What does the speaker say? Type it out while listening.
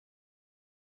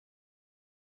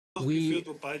We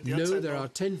know there are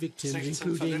 10 victims,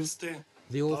 including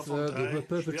the author, the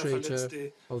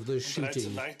perpetrator of the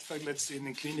shooting.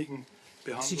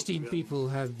 16 people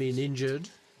have been injured.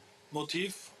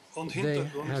 They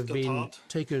have been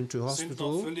taken to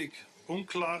hospital.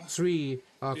 3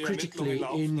 are critically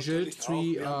injured,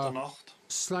 3 are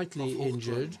slightly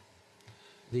injured.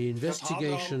 The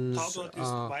investigations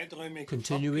are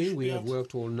continuing. We have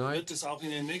worked all night.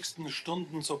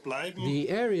 The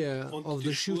area of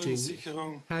the shooting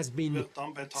has been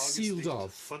sealed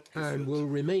off and will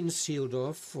remain sealed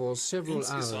off for several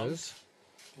hours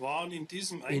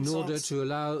in order to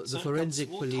allow the forensic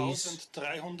police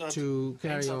to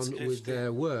carry on with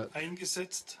their work.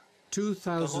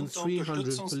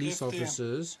 2,300 police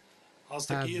officers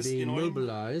have been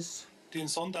mobilized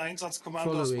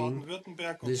following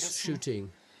this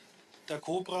shooting.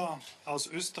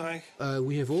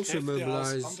 We have also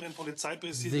mobilized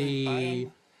the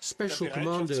special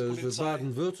commandos of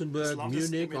Baden-Württemberg,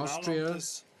 Munich, Austria.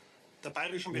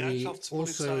 We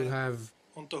also have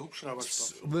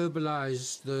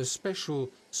mobilized the special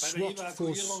SWAT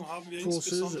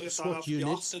forces, SWAT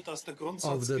units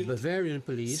of the Bavarian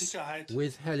police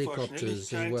with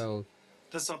helicopters as well.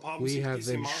 We have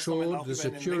ensured the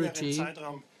security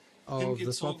of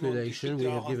the population. We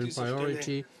have given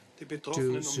priority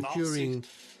to securing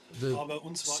the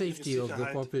safety of the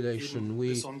population.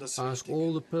 We ask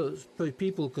all the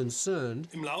people concerned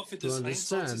to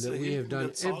understand that we have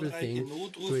done everything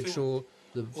to ensure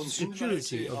the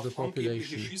security of the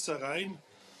population.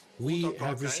 We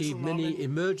have received many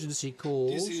emergency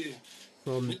calls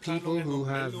from people who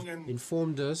have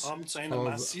informed us of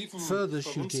further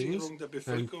shootings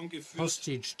and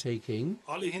hostage-taking.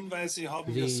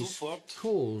 These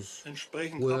calls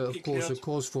were, of course, a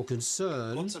cause for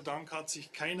concern.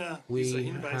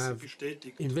 We have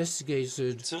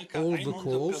investigated all the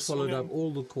calls, followed up all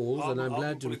the calls, and I'm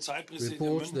glad to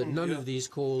report that none of these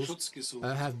calls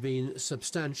have been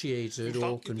substantiated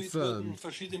or confirmed.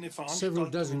 Several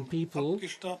dozen people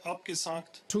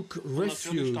took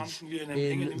refuge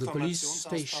in the police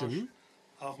station.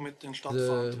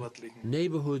 The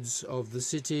neighborhoods of the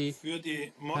city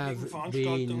have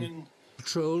been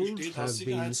patrolled, have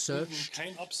been searched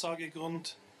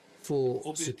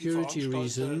for security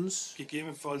reasons.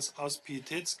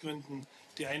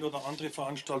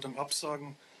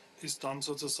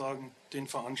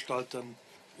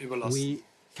 We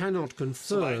cannot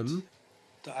confirm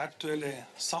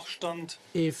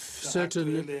if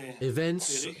certain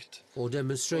events or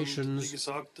demonstrations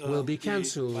will be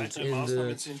cancelled in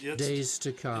the days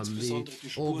to come. The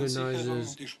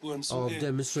organizers of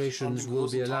demonstrations will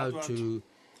be allowed to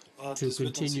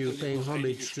continue paying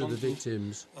homage to the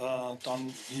victims.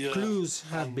 Clues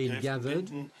have been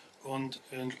gathered, and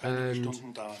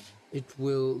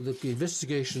the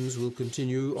investigations will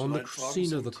continue on the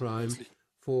scene of the crime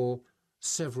for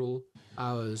several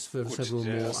hours, for several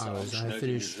more hours. I have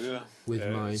finished with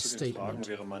my statement.